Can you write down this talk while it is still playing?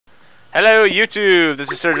Hello, YouTube.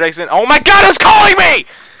 This is Sir Jackson. Oh my God, it's calling me!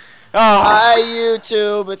 Oh. Hi,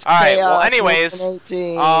 YouTube. It's Alright, Chaos. well, anyways,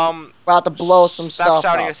 18. About to blow some stop stuff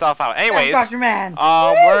shouting up. yourself out. Anyways, Dr. Man.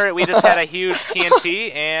 we just had a huge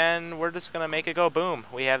TNT, and we're just gonna make it go boom.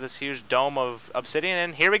 We have this huge dome of obsidian,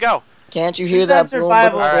 and here we go. Can't you hear That's that boom?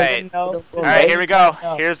 survival. Alright. No. Alright, here we go.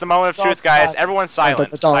 No. Here's the moment of truth, guys. Everyone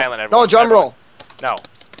silent. Silent, everyone. No, drum roll. No.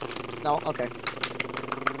 No, okay.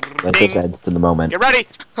 That just adds to the moment. Get ready!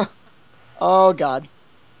 Oh, God.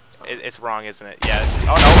 It's wrong, isn't it? Yeah.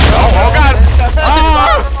 Oh, no. Oh, God!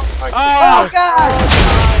 Oh, God!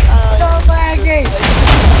 So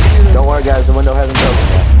laggy! Don't worry, guys. The window hasn't broken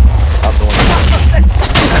yet. Up the window.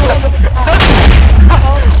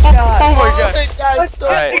 Oh, God. Oh, my God. Guys,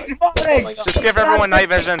 Alright. Oh, Just give everyone night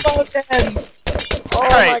vision. Oh,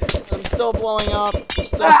 Alright. my God. I'm still blowing up.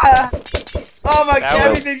 Oh my That God,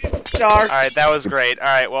 was- everything is dark. Alright, that was great.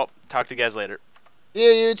 Alright, well, talk to you guys later.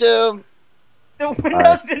 See you, YouTube. The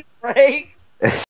windows didn't break.